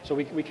there. So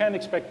we can't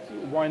expect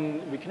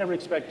we can never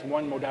expect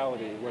one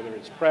modality, whether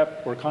it's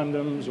PrEP or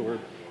condoms or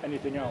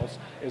anything else,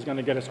 is going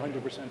to get us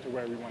 100% to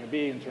where we want to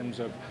be in terms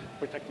of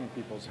protecting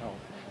people's health.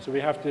 So we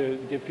have to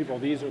give people,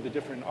 these are the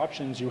different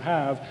options you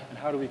have, and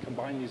how do we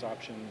combine these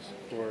options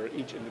for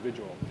each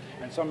individual?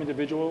 And some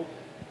individual,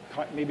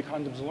 maybe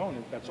condoms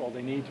alone, that's all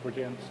they need to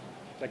protect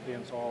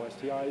against all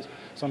STIs.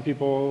 Some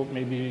people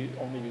maybe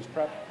only use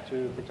PrEP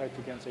to protect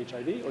against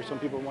HIV, or some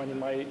people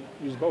might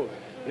use both.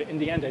 But in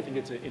the end, I think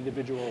it's an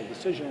individual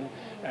decision,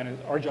 and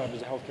our job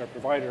as a healthcare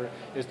provider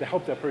is to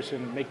help that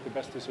person make the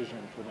best decision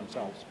for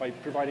themselves by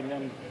providing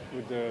them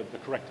with the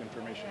correct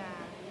information.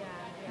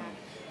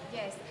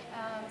 Yes,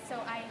 so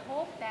I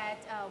hope that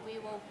we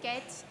will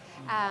get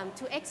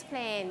to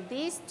explain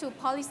this to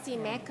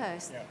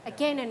policymakers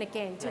again and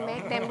again, to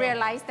make them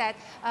realize that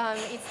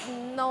it's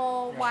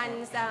no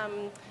one's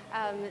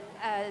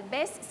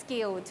best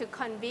skill to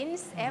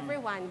convince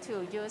everyone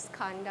to use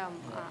condom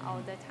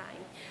all the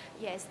time.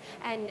 Yes,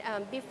 and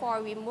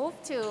before we move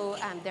to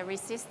the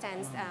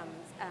resistance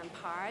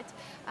part,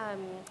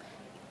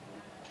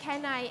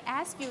 can I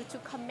ask you to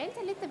comment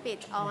a little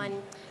bit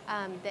on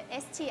the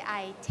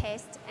STI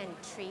test and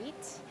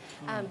treat?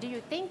 Do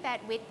you think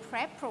that with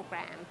PrEP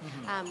program,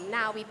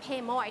 now we pay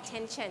more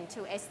attention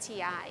to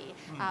STI,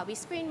 we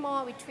screen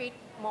more, we treat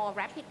more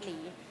rapidly.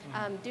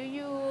 Do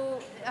you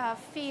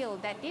feel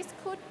that this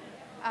could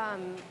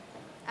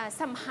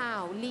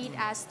somehow lead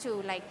us to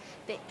like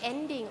the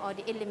ending or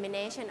the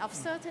elimination of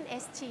certain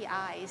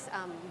STIs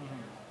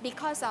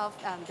because of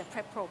the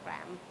PrEP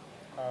program?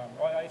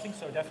 Well, I think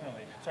so,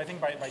 definitely. So I think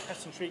by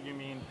test and treat, you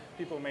mean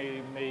people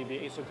may be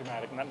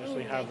asymptomatic, not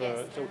necessarily have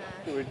so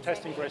we're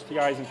testing for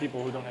STIs in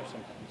people who don't have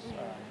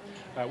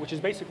symptoms, which is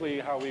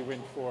basically how we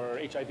went for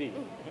HIV,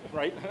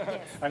 right?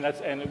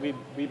 Yes. and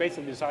we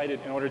basically decided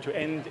in order to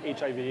end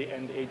HIV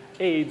and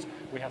AIDS,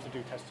 we have to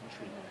do test and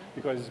treat,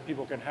 because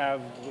people can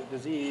have the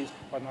disease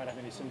but not have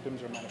any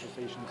symptoms or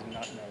manifestations and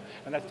not know.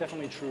 And that's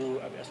definitely true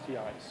of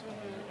STIs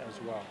as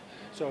well.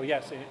 So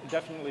yes,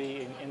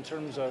 definitely in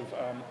terms of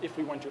if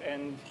we want to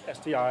end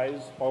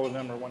STIs, all of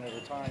them or one at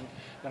a time,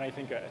 then I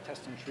think a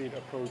test and treat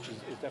approach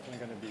is definitely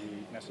going to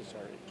be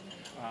necessary.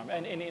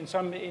 And in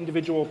some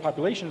individual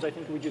populations, I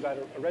think we do that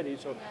already.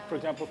 So for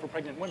example, for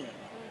pregnant women,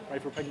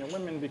 right, for pregnant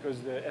women, because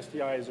the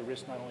STI is a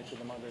risk not only to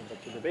the mother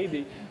but to the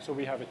baby, so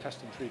we have a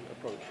test and treat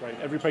approach, right?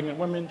 Every pregnant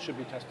woman should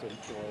be tested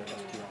for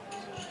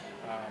STIs.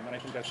 And I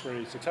think that's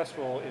very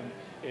successful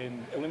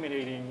in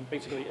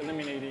basically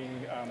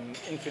eliminating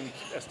infant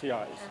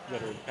STIs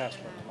that are passed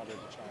from the mother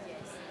to child.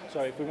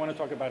 So if we want to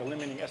talk about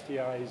eliminating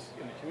STIs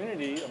in the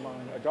community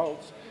among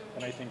adults,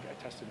 then I think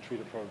a test and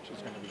treat approach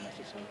is going to be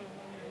necessary.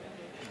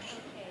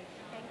 Okay,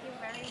 thank you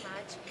very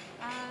much.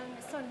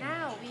 So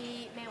now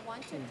we may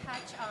want to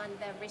touch on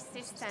the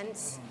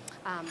resistance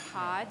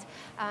part.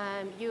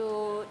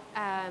 You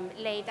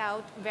laid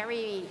out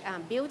very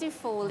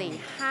beautifully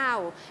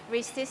how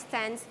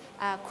resistance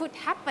could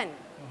happen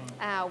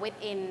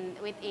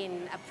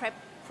within a PrEP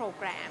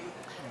program.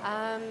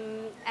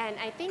 And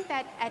I think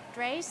that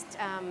addressed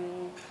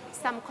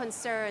some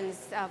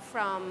concerns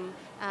from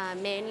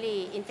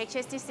mainly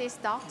infectious disease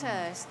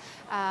doctors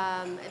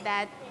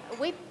that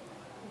with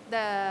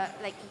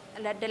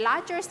the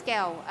larger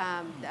scale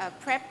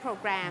PrEP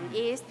program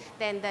is,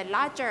 then the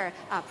larger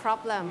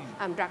problem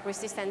drug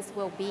resistance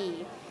will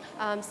be.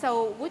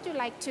 So would you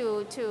like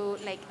to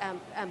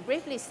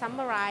briefly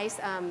summarize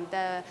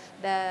the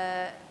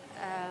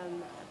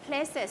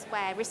places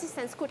where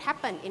resistance could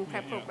happen in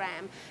PrEP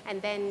program,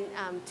 and then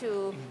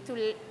to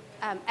give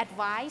an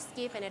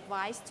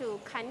advice to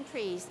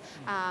countries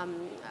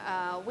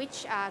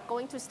which are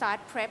going to start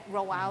PrEP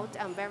rollout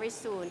very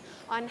soon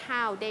on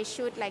how they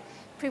should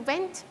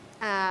prevent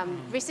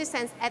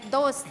resistance at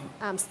those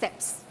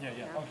steps.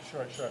 Oh,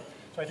 sure.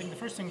 So I think the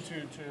first thing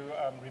to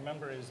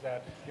remember is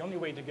that the only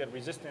way to get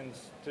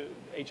resistance to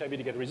HIV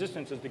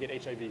is to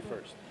get HIV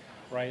first.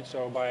 Right,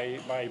 so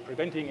by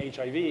preventing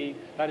HIV,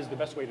 that is the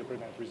best way to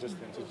prevent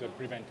resistance, is to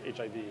prevent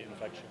HIV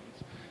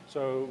infections.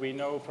 So we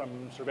know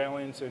from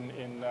surveillance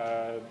in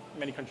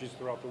many countries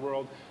throughout the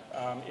world,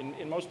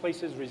 in most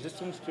places,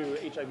 resistance to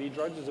HIV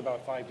drugs is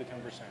about 5 to 10%.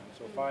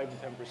 So 5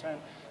 to 10%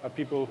 of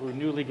people who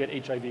newly get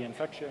HIV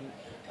infection,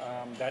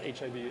 that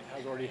HIV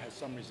already has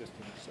some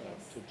resistance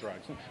to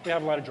drugs. And we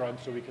have a lot of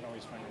drugs, so we can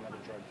always find another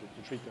drug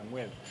to treat them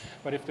with.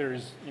 But if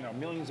there's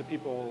millions of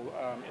people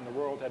in the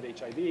world have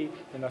HIV,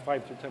 then that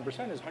 5 to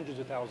 10% is hundreds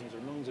of thousands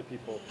or millions of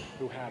people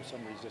who have some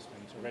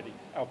resistance already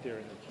out there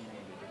in the community.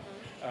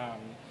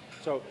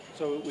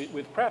 So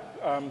with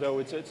PrEP, though,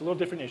 it's a little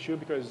different issue,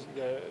 because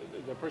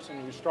the person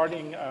who's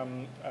starting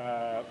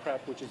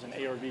PrEP, which is an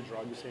ARV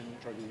drug, the same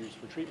drug we use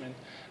for treatment,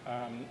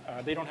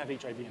 they don't have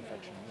HIV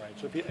infection, right?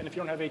 So if you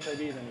don't have HIV,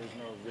 then there's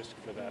no risk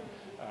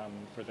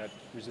for that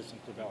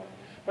resistance developing.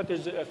 But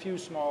there's a few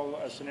small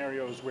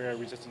scenarios where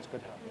resistance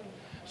could happen.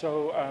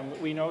 So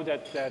we know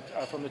that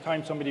from the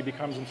time somebody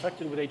becomes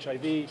infected with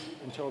HIV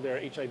until their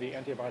HIV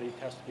antibody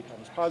test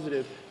becomes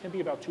positive can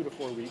be about 2 to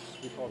 4 weeks.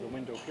 We call the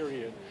window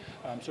period.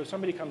 So if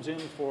somebody comes in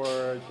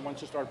wants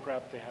to start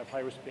PrEP, they have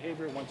high-risk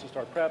behavior, wants to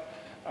start PrEP,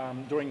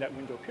 during that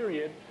window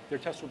period, their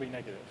test will be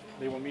negative.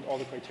 They will meet all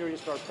the criteria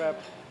to start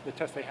PrEP. The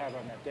test they have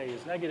on that day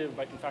is negative,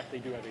 but in fact they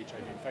do have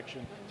HIV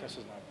infection. The test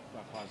is not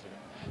positive.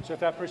 So if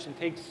that person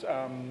takes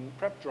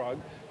PrEP drug,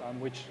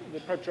 which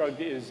the PrEP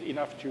drug is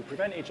enough to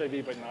prevent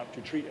HIV but not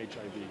to treat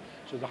HIV,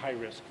 so the high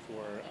risk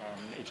for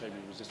HIV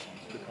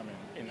resistance to come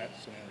in that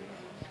scenario.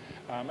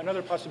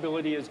 Another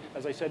possibility is,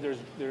 as I said,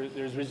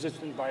 there's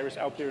resistant virus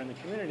out there in the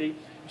community.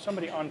 If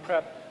somebody on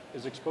PrEP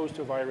is exposed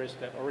to a virus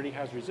that already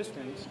has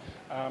resistance,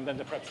 then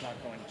the PrEP's not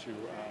going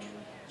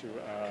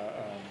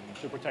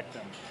to protect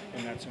them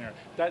in that scenario.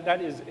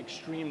 That is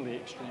extremely,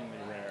 extremely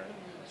rare.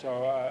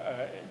 So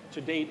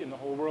to date in the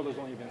whole world, there's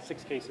only been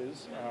 6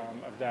 cases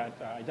of that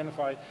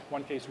identified.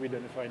 One case we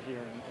identified here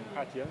in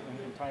Pattaya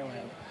in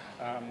Thailand.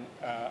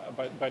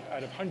 But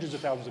out of hundreds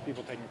of thousands of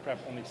people taking PrEP,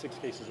 only 6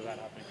 cases of that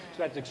happening. So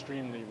that's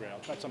extremely rare.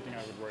 It's not something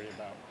I would worry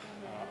about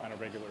on a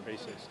regular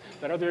basis.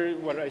 That other,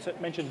 what I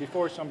mentioned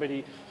before,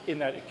 somebody in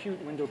that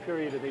acute window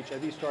period of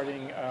HIV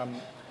starting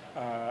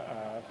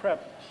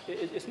PrEP,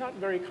 it's not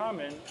very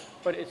common,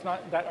 but it's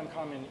not that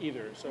uncommon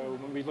either. So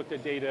when we looked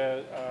at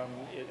data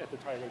at the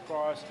Thai Red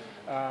Cross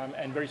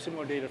and very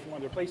similar data from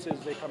other places,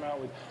 they come out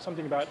with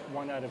something about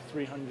 1 out of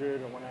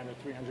 300 or 1 out of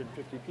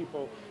 350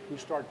 people who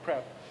start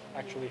PrEP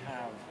actually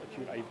have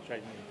acute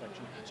HIV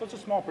infection. So it's a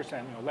small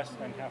percent, less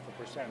than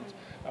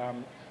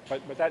 0.5%.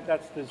 But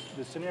that's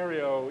the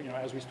scenario,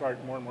 as we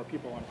start more and more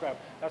people on PrEP,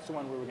 that's the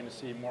one where we're going to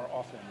see more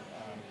often,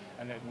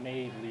 and that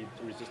may lead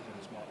to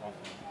resistance more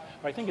often.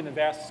 But I think in the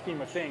vast scheme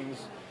of things,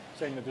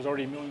 saying that there's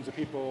already millions of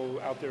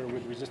people out there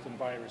with resistant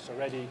virus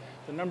already,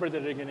 the number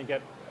that are going to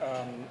get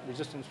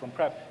resistance from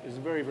PrEP is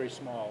very, very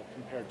small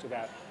compared to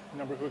that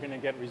number who are going to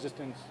get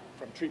resistance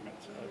from treatment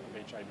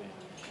of HIV.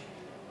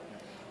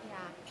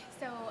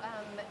 So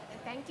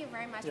thank you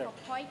very much for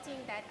pointing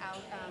that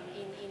out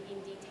in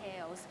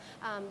details.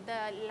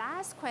 The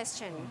last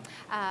question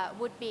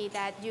would be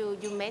that you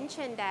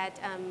mentioned that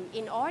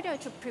in order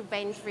to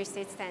prevent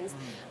resistance,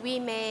 we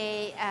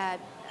may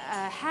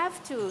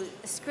have to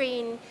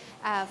screen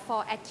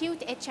for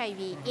acute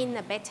HIV in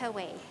a better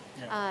way.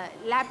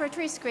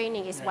 Laboratory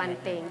screening is one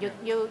thing.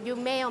 You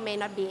may or may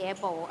not be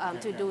able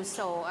to do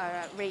so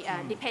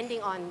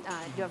depending on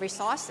your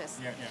resources.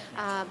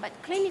 But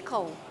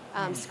clinical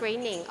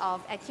screening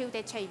of acute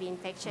HIV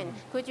infection,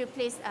 could you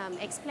please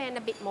explain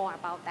a bit more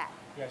about that?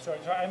 Yeah, so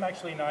I'm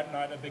actually not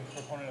a big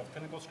proponent of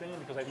clinical screening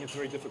because I think it's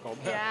very difficult.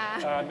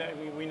 Yeah.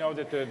 We know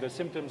that the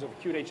symptoms of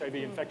acute HIV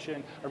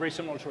infection are very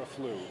similar to a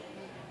flu.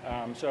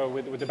 So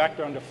with the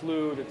background of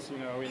flu that's in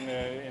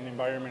the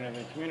environment and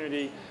the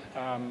community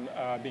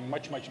being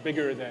much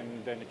bigger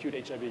than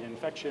acute HIV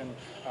infection,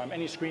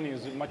 any screening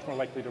is much more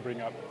likely to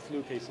bring up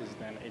flu cases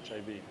than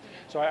HIV.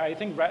 So I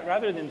think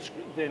rather than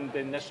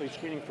necessarily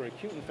screening for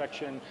acute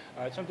infection,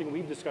 something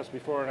we've discussed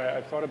before and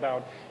I've thought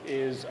about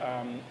is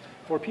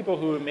for people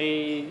who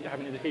may have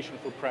an indication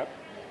for PrEP,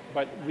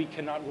 but we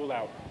cannot rule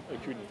out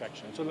acute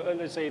infection. So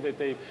let's say that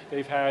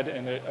they've had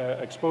an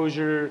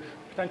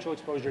potential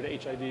exposure to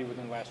HIV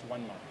within the last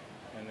 1 month,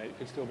 and they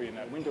could still be in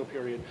that window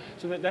period.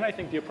 So then I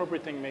think the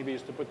appropriate thing maybe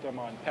is to put them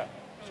on PEP.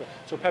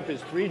 So PEP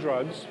is 3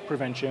 drugs,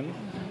 prevention,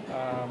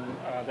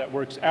 that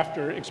works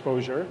after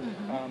exposure,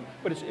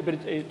 but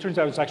it turns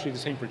out it's actually the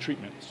same for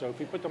treatment. So if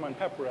we put them on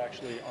PEP, we're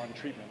actually on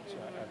treatment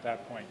at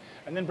that point.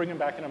 And then bring them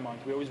back in a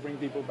month. We always bring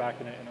people back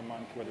in a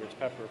month, whether it's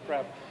PEP or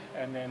PrEP,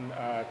 and then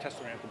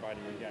test their antibody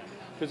again.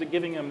 Because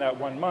giving them that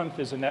 1 month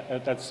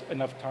that's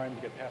enough time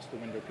to get past the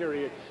window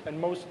period. And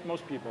most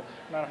people,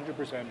 not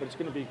 100%, but it's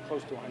going to be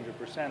close to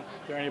 100%,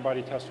 their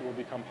antibody test will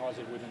become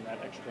positive within that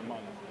extra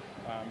month.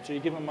 So you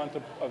give them a month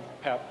of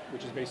PEP,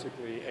 which is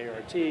basically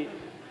ART.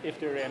 If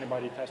their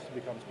antibody test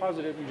becomes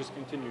positive, you just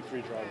continue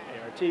 3-drug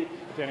ART.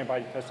 If the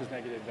antibody test is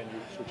negative, then you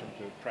switch them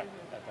to PrEP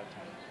at that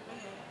time.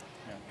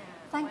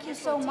 Thank you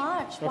so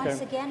much.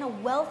 Once again, a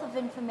wealth of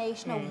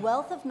information, a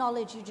wealth of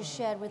knowledge you just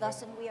shared with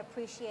us, and we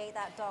appreciate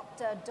that.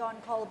 Dr. Donn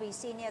Colby,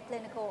 Senior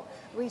Clinical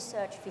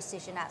Research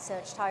Physician at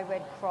Search Thai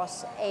Red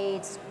Cross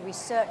AIDS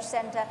Research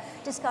Center,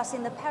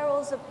 discussing the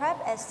perils of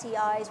PrEP,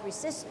 STIs,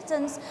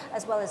 resistance,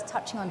 as well as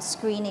touching on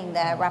screening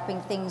there,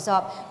 wrapping things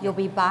up. You'll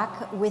be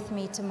back with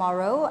me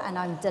tomorrow, and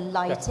I'm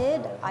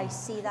delighted. I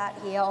see that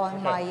here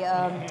on my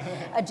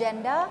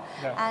agenda.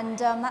 And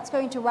that's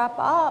going to wrap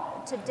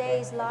up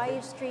today's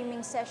live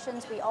streaming sessions.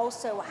 We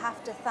also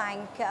have to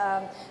thank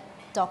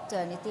Dr.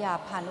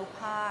 Nitya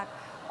Panupak,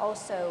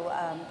 also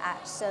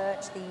at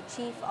Search, the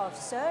Chief of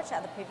Search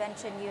at the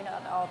Prevention Unit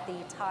of the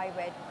Thai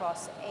Red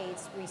Cross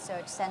AIDS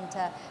Research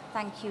Center.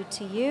 Thank you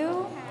to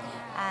you.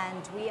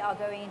 And we are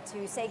going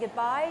to say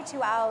goodbye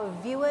to our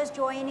viewers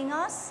joining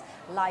us,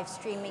 live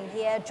streaming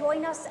here.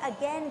 Join us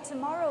again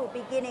tomorrow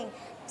beginning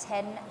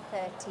 10:30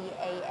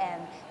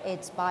 a.m.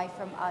 It's bye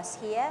from us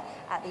here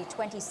at the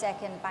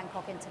 22nd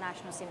Bangkok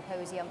International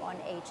Symposium on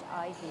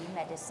HIV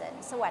medicine.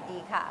 สวัสดี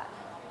ค่ะ